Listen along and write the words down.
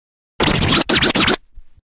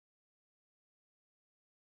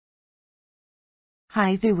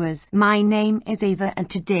Hi viewers, my name is Ava and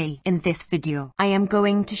today in this video I am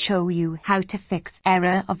going to show you how to fix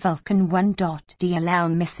error of Vulkan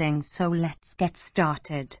 1.dll missing, so let's get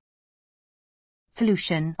started.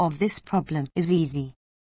 Solution of this problem is easy.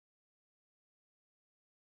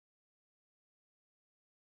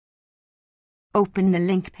 Open the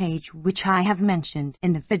link page which I have mentioned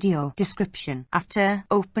in the video description. After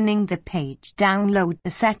opening the page, download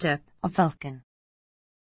the setup of Vulkan.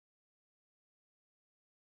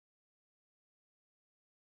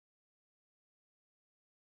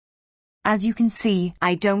 As you can see,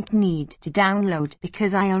 I don't need to download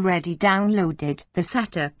because I already downloaded the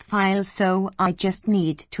setup file, so I just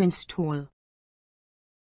need to install.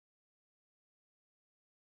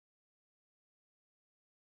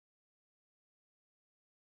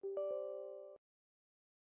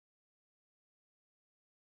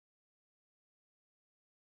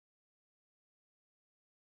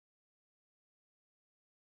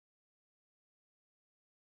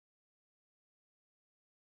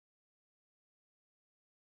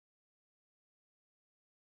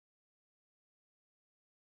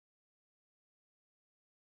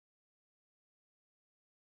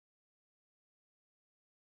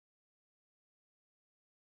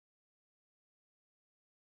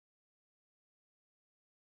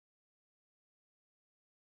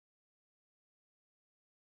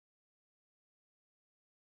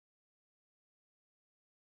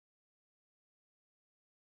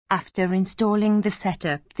 After installing the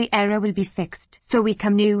setup, the error will be fixed, so we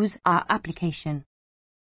can use our application.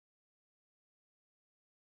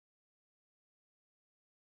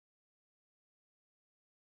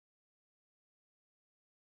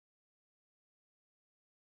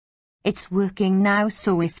 It's working now,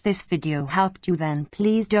 so if this video helped you, then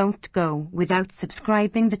please don't go without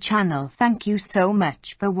subscribing the channel. Thank you so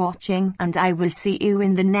much for watching and I will see you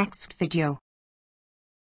in the next video.